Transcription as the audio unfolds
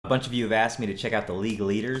bunch of you have asked me to check out the league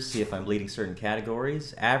leaders, see if I'm leading certain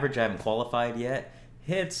categories. Average, I haven't qualified yet.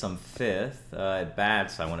 Hits, I'm 5th. At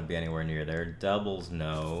bats, I wouldn't be anywhere near there. Doubles,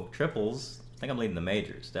 no. Triples, I think I'm leading the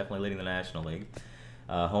majors. Definitely leading the National League.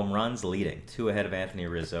 Home runs, leading. 2 ahead of Anthony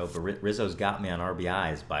Rizzo, but Rizzo's got me on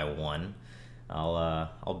RBIs by 1.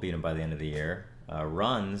 I'll beat him by the end of the year.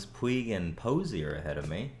 Runs, Puig and Posey are ahead of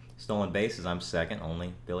me. Stolen bases, I'm 2nd.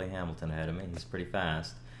 Only Billy Hamilton ahead of me. He's pretty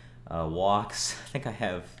fast. Walks, I think I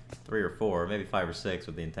have 3 or 4, maybe 5 or 6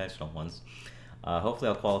 with the intentional ones. Hopefully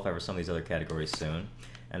I'll qualify for some of these other categories soon.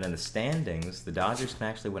 And then the standings, the Dodgers can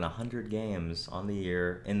actually win 100 games on the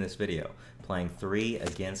year in this video, playing 3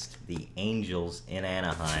 against the Angels in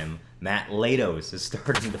Anaheim. Matt Latos is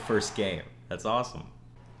starting the first game. That's awesome.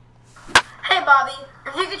 Hey Bobby,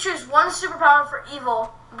 if you could choose one superpower for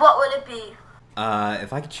evil, what would it be?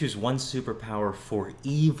 If I could choose one superpower for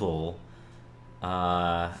evil,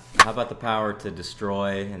 how about the power to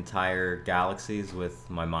destroy entire galaxies with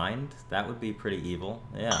my mind? That would be pretty evil,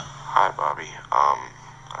 yeah. Hi Bobby,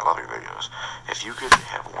 I love your videos. If you could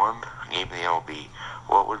have one game in the MLB,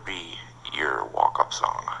 what would be your walk-up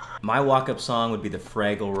song? My walk-up song would be the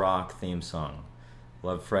Fraggle Rock theme song.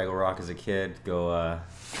 Loved Fraggle Rock as a kid. Go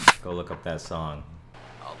look up that song.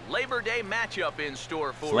 A Labor Day matchup in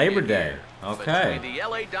store for Labor Day. Okay. The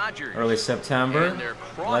LA Dodgers Early September.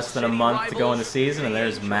 Less than a month to go in the season, and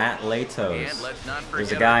there's Matt Latos.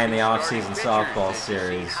 There's a guy in the off-season softball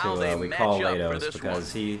series who we call Latos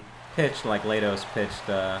because he pitched like Latos pitched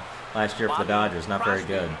last year for the Dodgers. Not very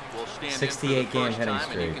good. 68-game hitting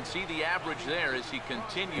streak.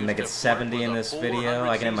 Can make it 70 in this video.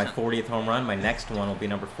 I can hit my 40th home run. My next one will be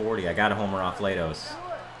number 40. I got a homer off Latos.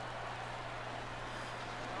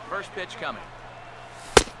 First pitch coming.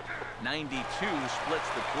 92 splits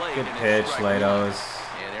the plate. Good pitch, Latos.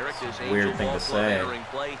 Weird thing to say.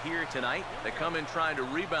 Play here tonight. They come in trying to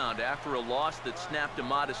rebound after a loss that snapped a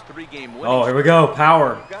modest 3-game win. Oh, here we go.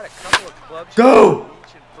 Power. Go!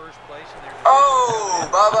 Oh,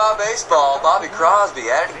 bye-bye baseball. Bobby Crosby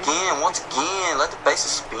at it again. Once again, let the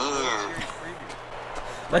bases spin.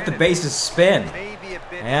 Let the bases spin.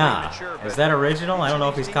 Yeah. Is that original? I don't know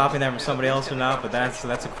if he's copying that from somebody else or not, but that's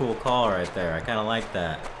a cool call right there. I kind of like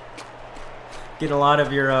that. Getting a lot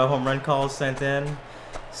of your home run calls sent in.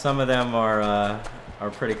 Some of them are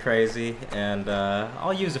pretty crazy, and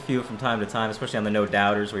I'll use a few from time to time, especially on the no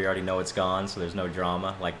doubters where you already know it's gone, so there's no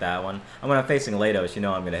drama like that one. And when I'm facing Latos, you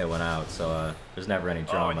know I'm gonna hit one out, so there's never any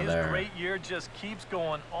drama there. Great year just keeps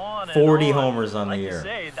going on. 40 homers on the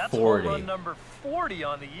year. That's 40. Home run number 40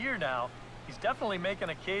 on the year now. He's definitely making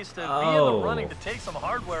a case to be in the running to take some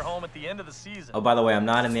hardware home at the end of the season. Oh, by the way, I'm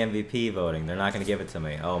not in the MVP voting. They're not going to give it to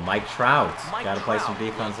me. Oh, Mike Trout. Got to play some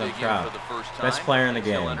defense on Trout. Best player in the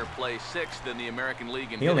game.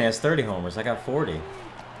 He only has 30 homers. I got 40.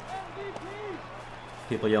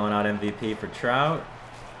 People yelling out MVP for Trout.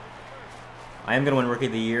 I am going to win Rookie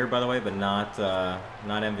of the Year, by the way, but not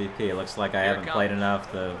MVP. It looks like I haven't played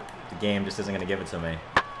enough. The game just isn't going to give it to me.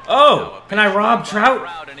 Oh, can I rob Trout?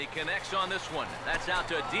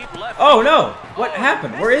 Oh no! What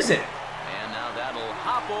happened? Where is it?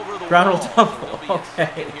 Ground rule double.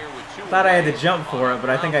 Okay. Thought I had to jump for it, but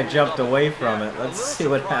I think I jumped away from it. Let's see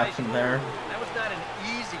what happened there. That was not an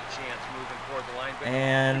easy chance moving toward the line.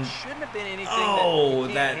 And shouldn't have been anything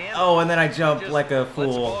and then I jumped like a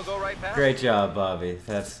fool. Great job, Bobby.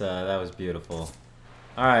 That was beautiful.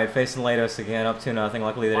 All right, facing Latos again, up 2-0.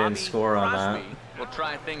 Luckily they didn't score on that. We'll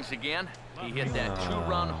try things again. He hit that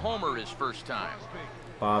 2-run homer his first time.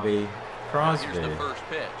 Bobby Crosby. Here's the first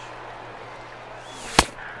pitch.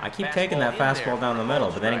 I keep taking that fastball down the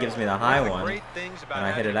middle, but then he gives me the high one, and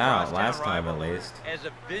I hit it out last time at least. As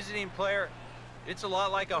a visiting player, it's a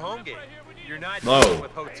lot like a home game. You're not Low. dealing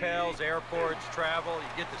with hotels, airports, travel.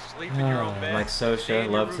 You get to sleep in your own bed. Mike Scioscia,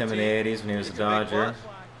 loved him in the 80s when he was a Dodger.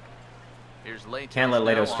 Can't let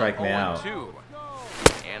Latos strike me out.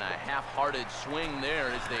 And a half-hearted swing there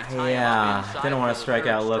as they tie Yeah, up didn't want to strike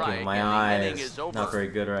out looking. My eye is is not very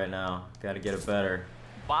good right now. Got to get it better.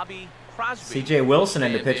 Bobby Crosby. CJ Wilson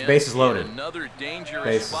in the pitch, bases loaded.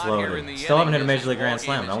 Bases loaded. Still Still haven't hit a Major League Grand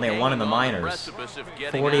Slam. Only at 1 in the minors.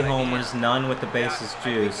 40 homers, none with the bases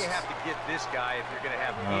juiced. You have to get this guy if you're going to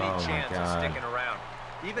have any chance of sticking around.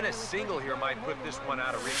 Even a single here might put this one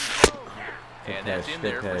out of reach. Good pitch,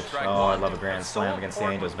 good pitch. Oh, I love a grand slam against the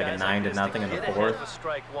Angels, making 9-0 in the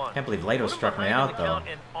 4th. Can't believe Latos struck me out, though.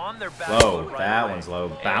 Whoa, that one's low.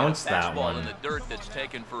 Bounce that one.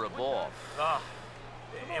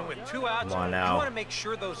 And with 2 outs, Come on you now. want to make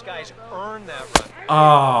sure those guys earn that run.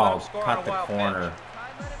 Oh, cut the corner.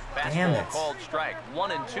 Damn it. Called strike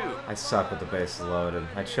 1 and 2. I suck with the bases loaded.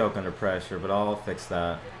 I choke under pressure, but I'll fix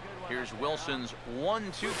that. Here's Wilson's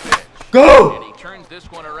 1-2 pitch. Go! And he turns this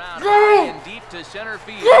one around high and deep to center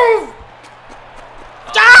field.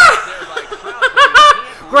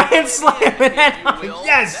 Grand slam in that.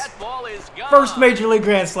 Yes! That ball is gone. First Major League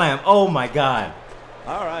Grand Slam. Oh my God.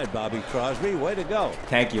 All right, Bobby Crosby, way to go.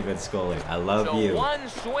 Thank you, Vince Scully. I love So you. one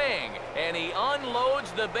swing, and he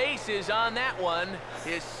unloads the bases on that one.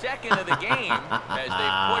 His second of the game as they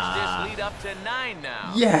push this lead up to 9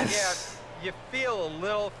 now. Yes. Yeah, you feel a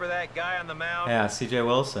little for that guy on the mound. Yeah, C.J.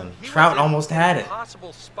 Wilson. He Trout was in almost had it.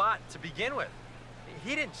 Possible spot to begin with.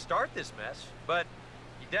 He didn't start this mess, but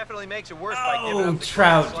he definitely makes it worse by giving Oh, up the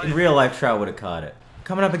Trout. grand In slam. real life, Trout would have caught it.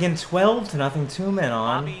 Coming up again, 12-0, 2 men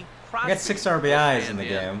on. Bobby I got 6 RBIs in the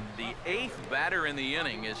game. The 8th batter in the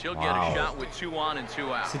inning as he'll Wow. get a shot with 2 on and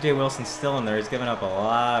 2 out. C.J. Wilson's still in there. He's given up a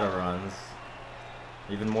lot of runs.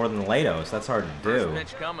 Even more than Latos. That's hard to First do.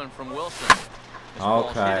 pitch coming from Wilson. This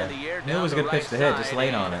ball's hit Okay. in the air Knew it down was a the good pitch right to hit. Just side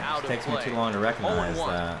late on and it. out It of takes me play. too long to recognize 0-1.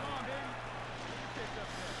 that.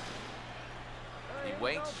 He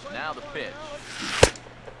waits. Now the pitch.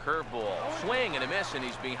 Curveball. Swing and a miss, and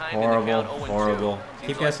he's behind Horrible, in the count 0-2. horrible. Seems Keep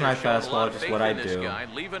like guessing they're high showing a fastball, lot of just faith what I in this do. guy,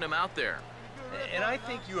 leaving him out there. And I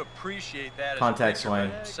think you appreciate that. Contact as a pitcher, swing.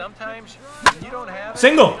 but sometimes you don't have it,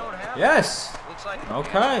 Single! you don't have it. Yes! Looks like Okay.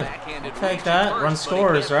 Backhanded I'll take reach that. at Run first, but he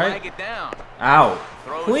scores, can't right? flag it down. Ow.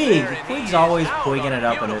 Throws Puig. there, and he Puig's is always out Puiging on it a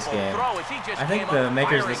up in this beautiful game. throw as he just I think came the up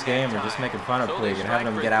makers of firing this game that are just time. making fun of So Puig they and having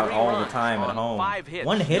him strike get for out 3 all the runs time at on home. 5 hits.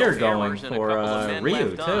 One No hitter going errors and a for couple of men Ryu,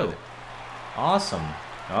 left too. on. Awesome.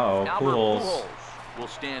 Uh-oh, Albert Pujols. Pujols will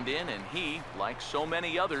stand in, and he, like so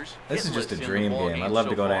many others, This is just a hitless in the dream ball game. I'd love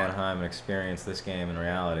so to go to far. Anaheim and experience this game in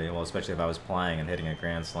reality. Well, especially if I was playing and hitting a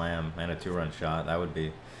grand slam and a 2-run shot. That would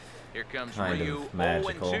be Here comes kind Ryu, of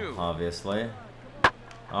magical, 0-2. obviously.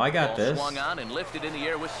 Oh, I got Ball this. swung on and lifted in the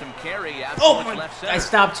air with some carry out Oh, towards my, left center. I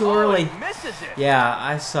stopped too Oh, early. he misses it. Yeah,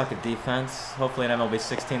 I suck at defense. Hopefully in MLB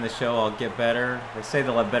 16 the show I'll get better. They say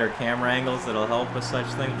they'll have better camera angles that'll help with such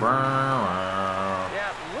things. Yeah,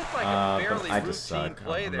 it looked like a fairly But I just routine suck.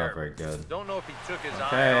 play I'm there. not very good. Don't know if he took his eye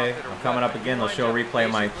Okay, off it or I'm what, coming up but again. he They'll show a winds up replay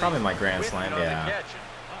of my basically probably my grand whiffing slam. on the Yeah. catch.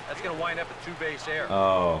 That's going to wind up a 2-base error.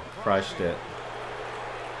 Oh, crushed it.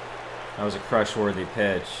 That was a crush-worthy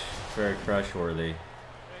pitch. Very crush-worthy.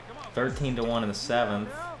 13-1 in the 7th.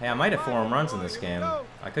 Hey, I might have 4 home runs in this game.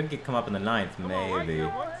 I could come up in the 9th, maybe.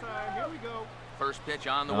 First pitch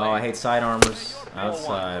on the way. Oh, I hate sidearmers.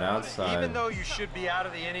 Outside, Even outside. though you should be out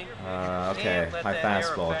of the inning, Okay, can't let high that error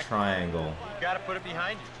fastball, affect you. triangle. You've got to put it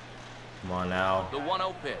behind you. Come on now. The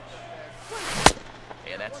 1-0 pitch.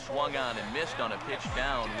 And that swung on and missed on a pitch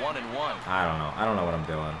down, 1-1. I don't know. I don't know what I'm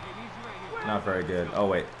doing. Not very good. Oh,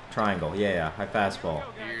 wait. Triangle. Yeah, high fastball.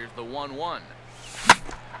 Here's the 1-1.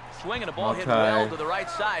 Swinging a ball hit Okay. well to the right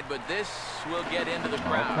side, but this will get into the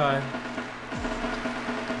crowd.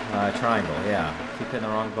 Okay. Triangle, yeah. Keep hitting the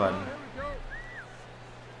wrong button.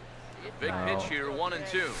 Big No. pitch here,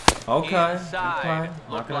 1-2. Okay, Inside. okay.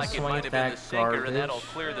 Not Looked gonna like it swing might at have been that the sinker, and that'll garbage.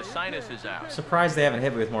 clear the sinuses out. Surprised they haven't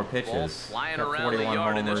hit me with more Ball pitches. flying Got around the 41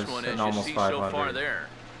 yard in homers, this one, hitting as you almost see so far 500. there.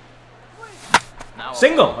 Now a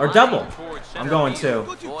Single ball or line double? towards I'm center going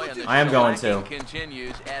field. to. Boy, and the I am going shellacking to.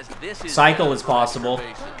 continues as this is Cycle down is for possible.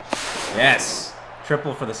 extra bases. Yes.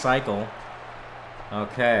 Triple for the cycle.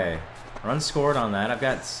 Okay. Run scored on that. I've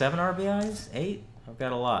got 7 RBIs? 8? I've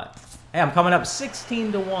got a lot. Hey, I'm coming up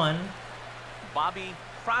 16-1. Bobby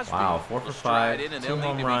Crosby. Wow, 4 for will stride 5, in, and 2 they'll need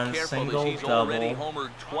home to be runs, careful as single, he's already double. homered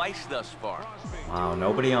twice thus far. Wow,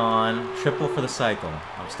 nobody on. Triple for the cycle.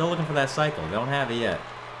 I'm still looking for that cycle. They don't have it yet.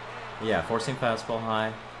 Yeah, forcing fastball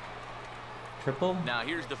high. Triple? Now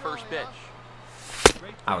here's the first pitch.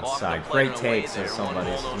 Outside. Off the plate Great and away take, says there, somebody.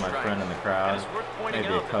 1-0 This is my strike. friend in the And crowd. it's worth pointing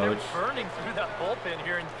Maybe a out that they're coach. burning through that bullpen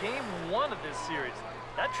here in game 1 of this series.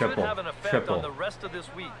 That Triple, should have an effect triple. on the rest of this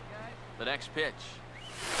week. The next pitch.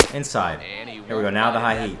 Inside. And he Here we won't go. Now the find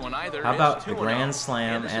high that heat. one either. How It's about the 2-0. grand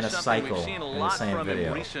slam this and a is something cycle we've seen a in the lot same from him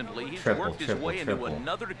video? recently. He's Triple, worked his triple, way into triple.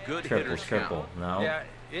 another good Triple, hitter's triple. count. No. Yeah,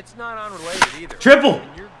 it's not unrelated either. Triple!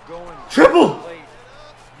 When you're going Triple! to the plate,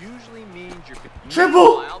 usually means you're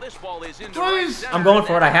Triple! Meanwhile, this ball is into right Please! center, I'm going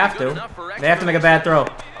for it. I and have good to. enough for They have to make a extra bad throw.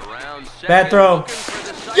 bases. Around second, Bad throw. looking for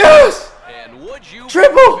the cycle. Yes! And would you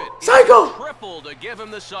Triple! believe it? He Cycle! Triple to give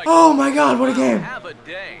him the cycle. Oh my god, what a game. Have a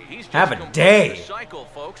day. He's just Have a completed day. the cycle,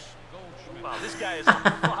 folks. Wow, this guy is on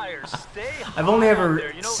fire. Stay I've only high ever out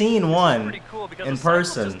there. You know, seen this is one pretty cool because in the cycle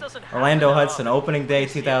person. just doesn't happen Orlando that Hudson, often. opening day You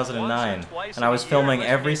see it 2009. once or twice And I in was a year. filming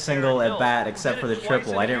Let's every be fair single to at Bill. bat He except did for the it twice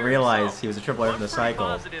triple. in I a didn't year realize himself. he was a triple away from the I'm pretty cycle.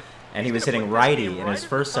 positive And he he's was gonna hitting put this righty game in right his at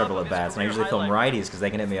first the top several of at his bats. And I career usually film highlight. righties because they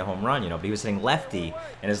can hit me a home run, you know. But he was hitting lefty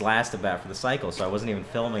in his last at bat for the cycle, so I wasn't even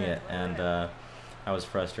filming it. And that was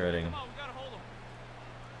frustrating.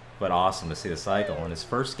 but awesome to see the cycle. In his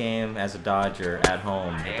first game as a Dodger at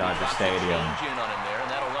home at Dodger Stadium.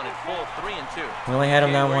 We only had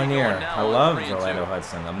him that 1 year. I loved Orlando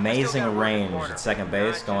Hudson. Amazing range at second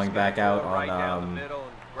base, going back out on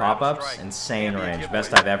pop-ups. Insane range.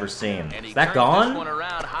 Best I've ever seen. Is that gone?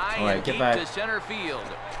 Alright, get back.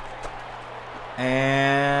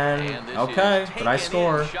 And okay, but I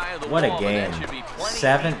score. What a game.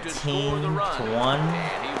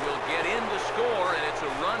 17-1.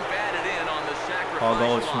 Paul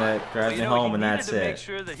Goldschmidt drives me home, and that's it.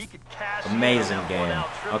 Amazing game.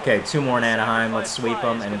 Okay, 2 more in Anaheim. Let's sweep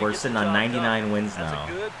them, and we're sitting on 99 wins now.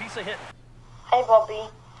 Hey, Bobby.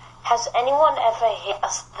 Has anyone ever hit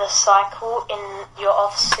the cycle in your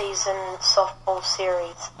off-season softball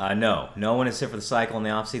series? No. No one has hit for the cycle in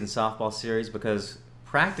the off-season softball series because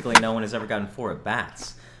practically no one has ever gotten 4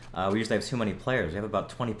 at-bats. We usually have too many players. We have about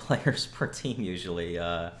 20 players per team usually.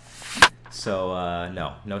 No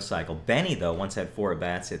cycle. Benny, though, once had 4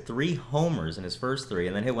 at-bats, hit 3 homers in his first 3,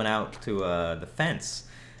 and then hit one out to the fence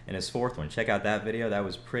in his 4th one. Check out that video. That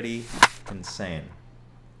was pretty insane.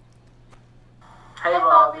 Hey,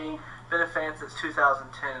 Bobby. Been a fan since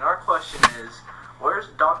 2010, and our question is, where's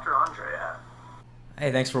Dr. Andre at?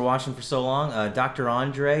 Hey, thanks for watching for so long. Dr.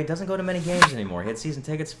 Andre doesn't go to many games anymore. He had season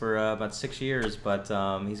tickets for about 6 years, but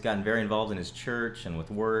he's gotten very involved in his church and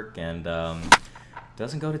with work, and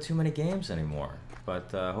doesn't go to too many games anymore.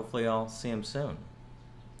 But hopefully I'll see him soon.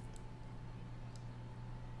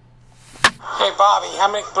 Hey, Bobby,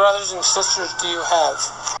 how many brothers and sisters do you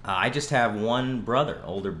have? I just have 1 brother,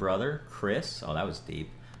 older brother, Chris. Oh, that was deep.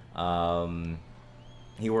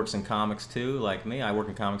 He works in comics too, like me. I work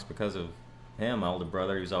in comics because of him, my older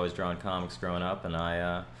brother. He was always drawing comics growing up, and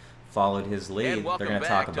I followed his lead. They're going to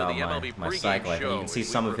talk about my cycle. I think you can see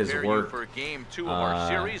some of his work at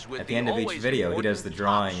the end of each video. He does the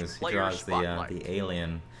drawings. He draws the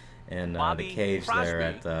alien in the cage there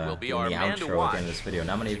at in the outro at the end of this video.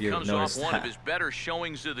 Not many of you have noticed that. 5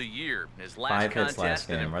 hits last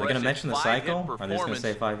game. Are they going to mention the cycle? Or are they just going to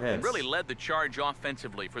say 5 hits? Really led the charge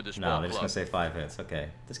offensively for this No, they're just going to say 5 hits.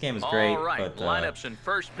 Okay. This game is great, but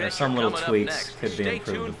there's some little tweaks could be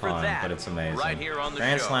improved upon, but it's amazing.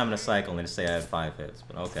 Grand Slam and a cycle, and they just say I had 5 hits,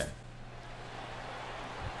 but okay.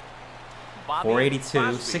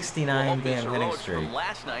 482, 69 game hitting streak.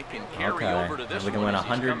 Okay, and we can win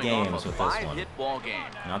 100 games with this one.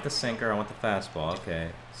 Not the sinker, I want the fastball. Okay,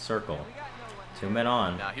 circle. 2 men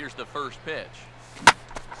on. Now here's the first pitch.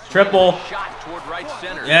 Triple. Shot toward right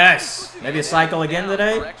center. Yes. Maybe a cycle again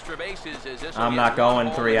today. I'm not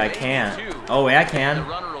going 3. I can't. Oh wait, I can.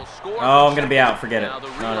 Oh, I'm gonna be out. Forget it.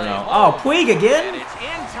 No. Oh, Puig again. I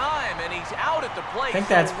think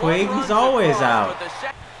that's Puig. He's always out.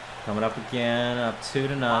 Coming up again, up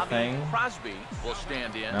 2-0. Crosby will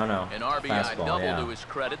stand in. No. An RBI Fastball, double yeah. to his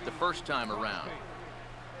credit the first time around.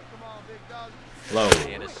 Low.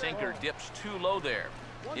 And a sinker dips too low there.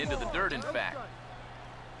 Into the dirt, in fact.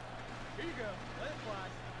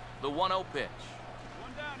 The 1-0 pitch.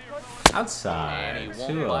 Outside.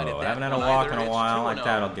 2-0. I haven't had a walk in a while. I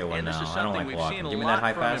doubt I'll get one now. I don't like walking. Give me that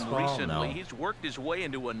high fastball? No. He's worked his way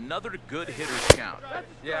into another good hitter's count.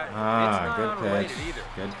 Yeah, good pitch.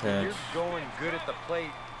 Good pitch. You're going good at the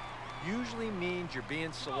plate usually means you're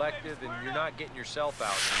being selective and you're not getting yourself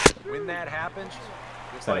out. When that happens,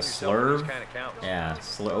 is that a slurve? Kind of counts. Yeah,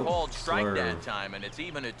 Called strike slurve. that time, and it's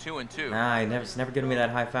even at 2-2. Nah, it's never giving me that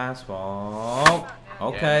high fastball.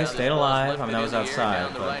 Okay, stayed alive. I mean, that was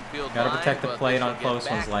outside, but gotta protect the plate on close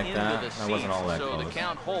ones like that. That wasn't all that So the close.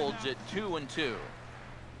 count holds at 2-2.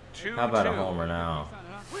 How about a homer now?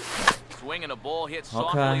 Swinging a ball hit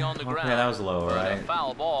softly on the ground. Okay, that was low, right? A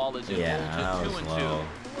foul ball as it Yeah, holds that at was 2-2. low.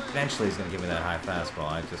 Eventually, he's gonna give me that high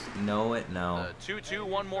fastball. I just know it now. 2-2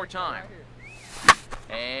 one more time.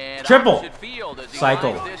 And Triple field as he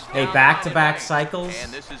cycle. lines this Hey, down back-to-back right away. cycles.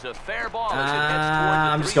 And this is a fair ball as it heads toward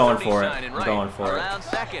the I'm just going 330 for it. sign in I'm right. going for it. Around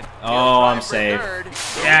second. Oh, I'm He'll try for safe. third.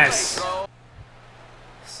 Yes.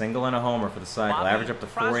 Single and a homer for the cycle. Average up to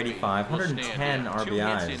 485. 110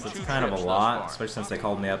 RBIs. That's kind of a lot, especially since they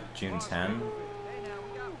called me up June 10.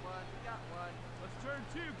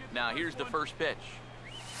 Now here's the first pitch.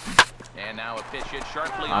 And now a pitch hit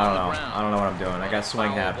sharply I on don't the know. ground. I don't know what I'm doing. I got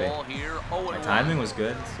swing happy. Ball here, My timing was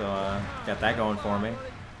good, so got that going for me.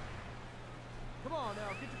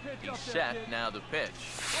 He's set. Now the pitch.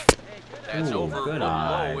 That's Ooh, over. good Low.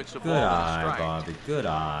 eye. It's a Good ball and a eye, strike. Bobby. Good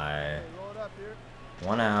eye.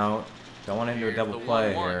 1 out. Going into a double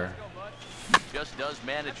play here. Just does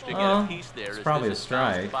manage to get a piece there. It's as probably a this is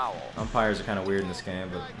bounced strike. foul. Umpires are kind of weird in this game,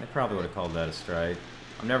 but they probably would have called that a strike.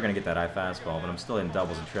 I'm never going to get that high fastball, but I'm still in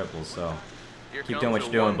doubles and triples, so Keep doing what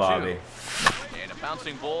you're doing, Bobby. And a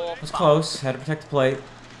bouncing ball. It was close. Had to protect the plate.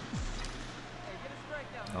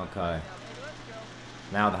 Okay.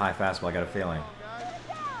 Now the high fastball, I got a feeling.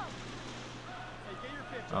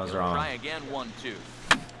 I was wrong. Try again, 1-2.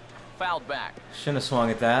 Fouled back. Shouldn't have swung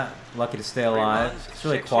at that. Lucky to stay alive. It's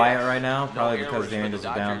really quiet right now, probably because the Angels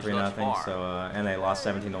are down 3-0. So and they lost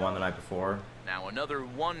 17-1 the night before. Now another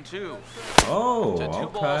 1-2. Oh, To 2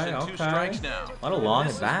 okay, balls and 2 okay. strikes now. A lot of long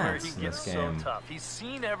This is where at-bats he in this gets game. so tough. He's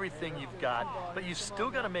seen everything you've got, but you still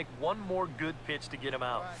got to make one more good pitch to get him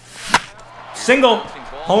out. Single!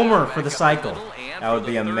 Homer for the cycle. That would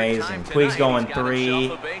be amazing. Puig's going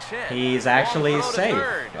 3. He's actually safe.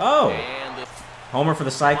 Oh! Homer for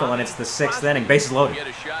the cycle, and it's the 6th inning. Bases loaded.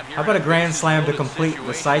 How about a grand slam to complete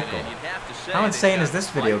the cycle? How insane is this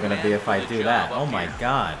video going to be if I do that? Oh my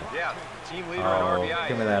god. Oh,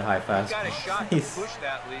 give me that high fastball. Push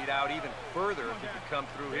that lead out even further if he could come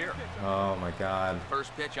through here. Oh my god.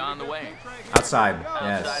 First pitch on the way. Outside,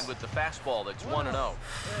 Outside yes. with the fastball that's 1-0.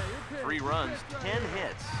 3 runs, 10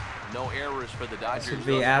 hits. No errors for the Dodgers. This would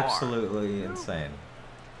be absolutely insane.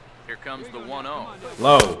 Here comes the 1-0.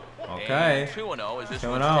 Low. Okay. 2-0 as this 2-0.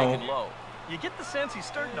 one's taken low. You get the sense he's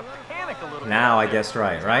starting to panic a little Now bit. I guessed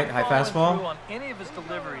right? High fastball? On any of his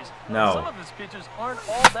deliveries. No. Some of his pitches aren't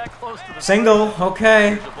all that close to the Single.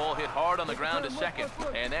 Okay. The ball hit hard on the ground to second,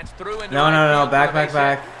 and that's through into No, right no, no. field Back, for a back, base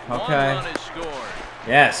back. hit. 1 Okay. run is scored.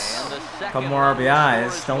 Yes. And the Couple second more run RBIs.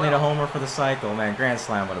 scored Still as need a well. homer for the cycle. Man, grand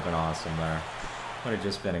slam would have been awesome there. Would have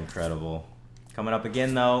just been incredible. Coming up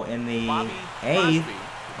again, though, in the 8th.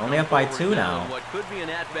 Only up by 2 now.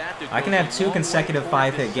 I can have 2 consecutive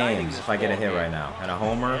 5-hit games if I get a hit right now. And a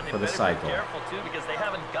homer for the cycle. Be careful, too, because they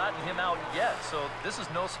haven't gotten him out yet. So this is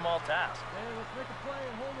no small task.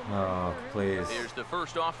 Oh, please. Here's the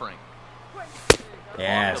first offering.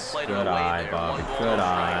 Yes, good eye, Bobby. Good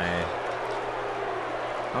eye.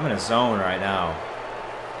 I'm in a zone right now.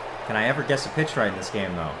 Can I ever guess a pitch right in this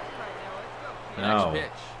game, though? No. Next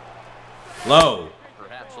pitch. Low.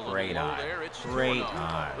 Perhaps a little Great low eye. there. It's Great 2-0.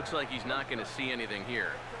 eye. Looks like he's not going to see anything here.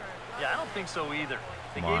 Yeah, I don't think so either.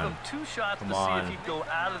 They Come gave on. him 2 shots Come to see on. if he'd go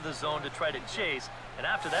out of the zone to try to chase. And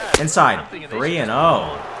after that, Inside. I'm thinking they 3-0. should just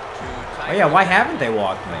Oh yeah, why haven't they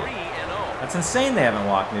walked me? 3-0. That's insane they haven't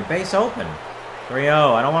walked me. Base open.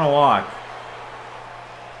 3-0. I don't want to walk.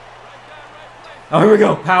 Oh, here we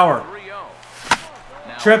go. Power. 3-0.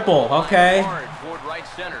 Now, Triple. Okay. hard toward right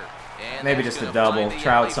center. And Maybe that's just a gonna double. find the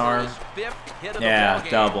Trout's alley arm. for his 5th hit of the Yeah, ballgame.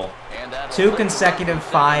 double. And that'll 2 put consecutive him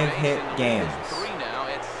on 5-hit second base, and games. he is 3 now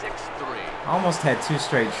at 6-3. Almost had 2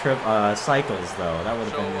 straight cycles though. That would have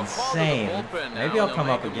So been a call to the insane. bullpen now, Maybe I'll and come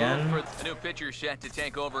they'll up make a again. move for the new pitcher set to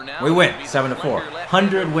take over now. We win It'll be the 7-4. slender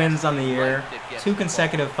left-hander 100 wins on the year. right that gets 2 the ball.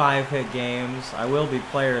 consecutive 5-hit games. I will be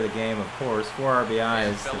player of the game, of course. 4 And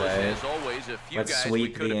RBIs fellas, today. as always, a few Let's guys we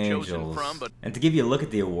sweep could the have chosen Angels. from, but And to give you a look at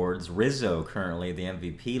the awards, Rizzo currently the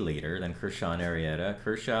MVP leader, then Kershaw and Arrieta.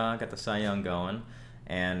 Kershaw got the Cy Young going,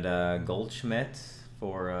 and Goldschmidt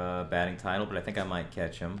for batting title, but I think I might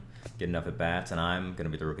catch him, get enough at bats, and I'm going to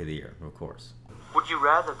be the Rookie of the Year, of course. Would you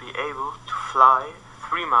rather be able to fly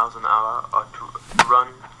 3 miles an hour or to run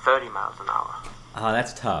 30 miles an hour?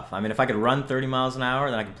 That's tough. I mean, if I could run 30 miles an hour,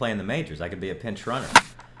 then I could play in the majors. I could be a pinch runner.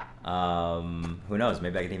 Who knows?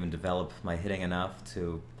 Maybe I could even develop my hitting enough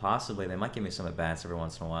to possibly, they might give me some at-bats every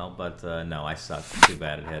once in a while, but no, I suck too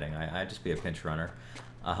bad at hitting. I'd just be a pinch runner.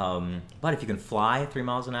 But if you can fly 3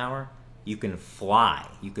 miles an hour, you can fly.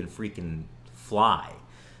 You can freaking fly.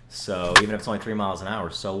 So even if it's only 3 miles an hour,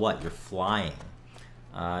 so what? You're flying.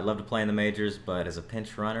 I'd love to play in the majors, but as a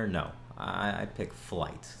pinch runner, no. I pick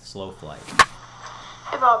flight, slow flight.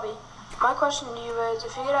 Hey Bobby, my question to you is,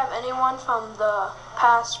 if you could have anyone from the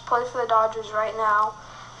past play for the Dodgers right now,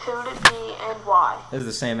 who would it be and why? This is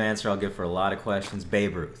the same answer I'll give for a lot of questions.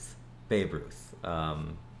 Babe Ruth. Babe Ruth.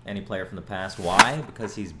 Any player from the past. Why?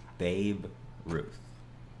 Because he's Babe Ruth.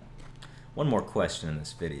 One more question in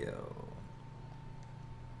this video.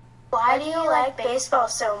 Why do you like baseball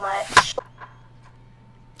so much?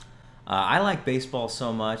 I like baseball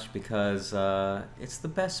so much because it's the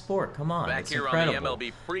best sport. Come on, back it's here incredible. on the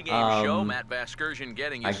MLB pregame show, Matt Vasgersian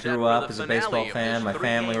getting you I set grew for up the as a finale baseball of fan. this My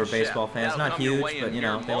family were three-game baseball set. fans. That'll Not come your huge, way but in you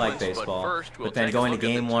know, mere they like moments, baseball. first, we'll But then take a going to look at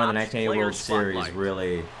the Game 1 of the top 1980 player World Series, spotlight.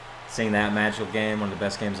 really seeing that magical game, one of the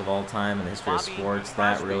best games of all time in the history of Bobby sports,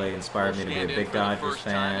 that Crosby really inspired me to be a will stand in big for the Dodgers first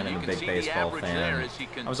time, fan and and you a can big see the baseball average there fan. as he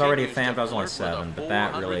I was already a continues fan, to but I was only flirt with a 7. But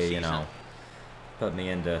that 400 really, you season. know, put me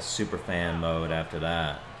into super fan mode after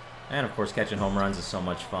that. And of course, catching home runs is so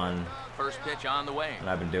much fun. First pitch on the way. And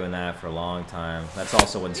I've been doing that for a long time. That's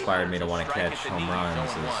also what inspired me to want to catch home runs,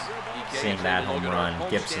 is seeing that home run,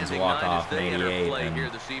 Gibson's walk-off in '88,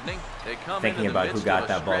 and thinking about who got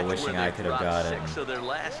that ball, wishing I could have got it.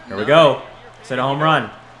 Here we go. It's a home run.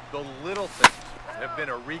 The little things have been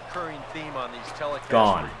a recurring theme on these telecasts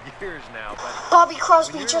Gone. for years now. But Bobby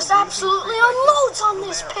Crosby just absolutely unloads on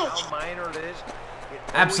this pitch. how minor it is,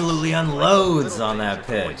 Absolutely unloads on that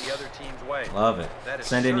pitch. Love it.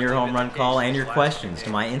 Send in your home run call and your questions to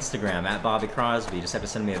my Instagram at Bobby Crosby. You just have to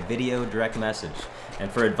send me a video direct message.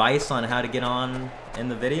 And for advice on how to get on in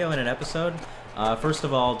the video in an episode, first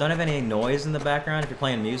of all, don't have any noise in the background. If you're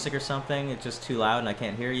playing music or something, it's just too loud and I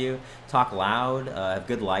can't hear you. Talk loud, have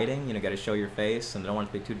good lighting, you know, got to show your face and don't want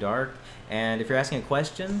it to be too dark. And if you're asking a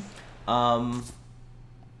question,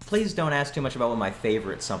 please don't ask too much about what my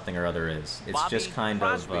favorite something or other is. It's just kind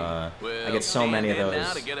of, I get so many of those.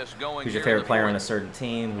 Who's your favorite player on a certain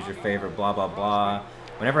team? Who's your favorite blah, blah, blah.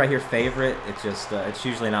 Whenever I hear favorite, it's just, it's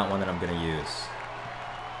usually not one that I'm going to use.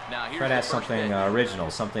 Try to ask something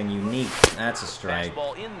original, something unique. That's a strike.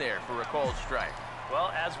 In there for a cold strike.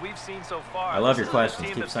 Well, as we've seen so far, I love your questions.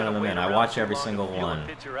 Keep sending them in. I watch every single one.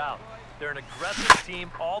 They're an aggressive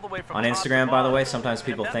team all the way from on Instagram, by the way, sometimes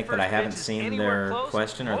people think that I haven't seen their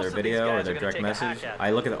question or their video or their direct message.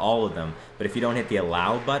 I look at all of them, but if you don't hit the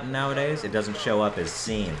allow button nowadays, it doesn't show up as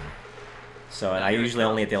seen. So, and I usually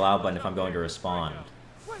only hit the allow button if I'm going to respond.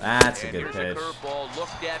 That's a good pitch.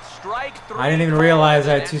 I didn't even realize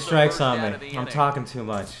I had 2 strikes on me. I'm talking too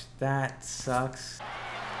much. That sucks.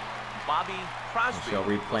 Bobby Crosby. Shall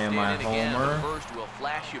replay my homer. First, we'll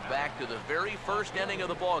flash you back to the very first inning of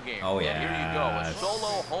the ball game. Oh yeah. Here you go, a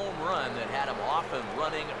solo home run that had him off and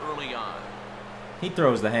running early on. He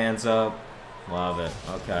throws the hands up. Love it.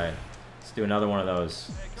 Okay, let's do another one of those.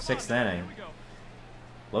 6th inning.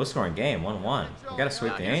 Low-scoring game, 1-1. We got to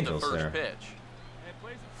sweep the Angels there.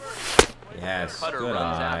 Yes, good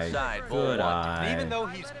eye. Good eye. Even though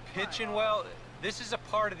he's pitching well, this is a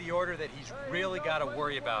part of the order that he's really got to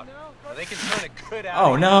worry about. They can turn a good out.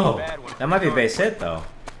 Oh no, that might be a base hit though,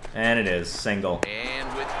 and it is single.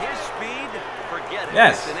 And with his speed, forget it.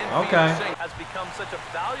 Yes, okay. Has become such a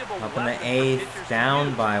valuable up in the 8th,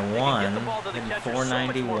 down by 1, hitting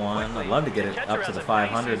 491. I'd love to get it up to the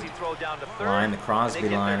 500 line, the Crosby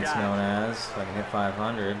line it's known as, if I can hit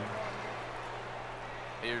 500.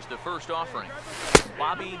 Here's the first offering.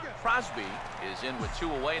 Bobby Crosby is in with 2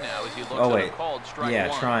 away now as he looks at a called strike yeah,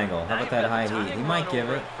 1. Triangle. How about that high heat? He might give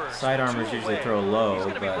it. Sidearmers usually throw low,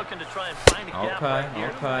 but okay,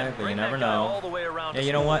 but you never know. Yeah,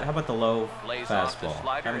 you know what? How about the low fastball?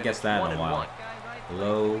 I haven't guessed that in a while.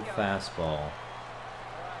 Low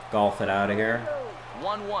golf it out of here.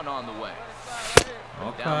 1-1 on the way.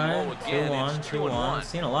 Okay, 2-1, 2-1.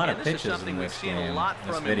 Seen a lot of pitches in this game,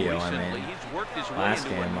 this video, I mean. Last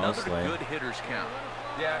game, mostly.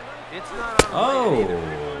 Oh,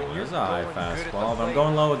 there's a high fastball, but I'm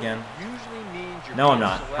going low again. No, I'm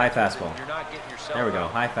not. High fastball. There we go,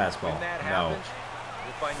 high fastball. No.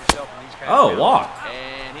 Oh, walk.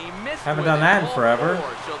 Haven't done that in forever.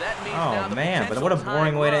 Oh, man, but what a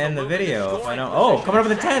boring way to end the video. If I know. Oh, coming up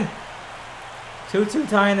in the 10th. 2-2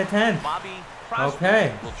 tie in the 10th.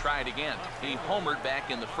 Okay. We'll try it again. He homered back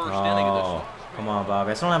in the first inning of this one. Come on,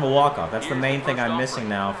 Bobby. I still don't have a walk-off. That's the main thing I'm missing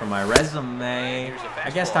now from my resume. I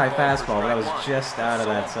guessed high fastball, but I was just out of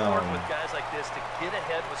that zone.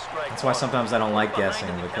 That's why sometimes I don't like guessing,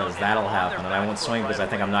 because that'll happen, and I won't swing because I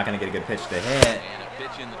think I'm not going to get a good pitch to hit.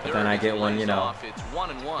 But then I get one, you know,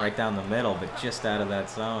 right down the middle, but just out of that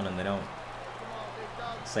zone, and they don't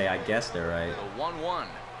say I guessed it right. 1-1.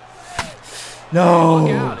 No!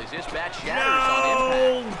 No!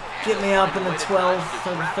 Get me up in the 12th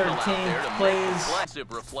or the 13th, please.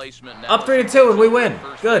 Up 3-2 and we win.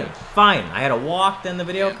 Good. Fine. I had a walk in the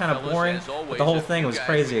video, kind of boring, but the whole thing was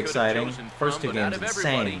crazy exciting. First 2 games,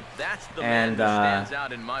 insane. And,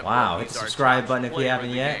 wow, hit the subscribe button if you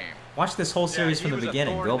haven't yet. Watch this whole series from the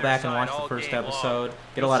beginning. Go back and watch the first episode.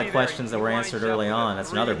 Get a lot of questions that were answered early on.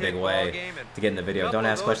 That's another big way to get in the video. Don't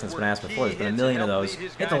ask questions that's been asked before. There's been a million of those.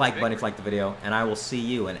 Hit the like button if you liked the video, and I will see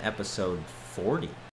you in episode 40.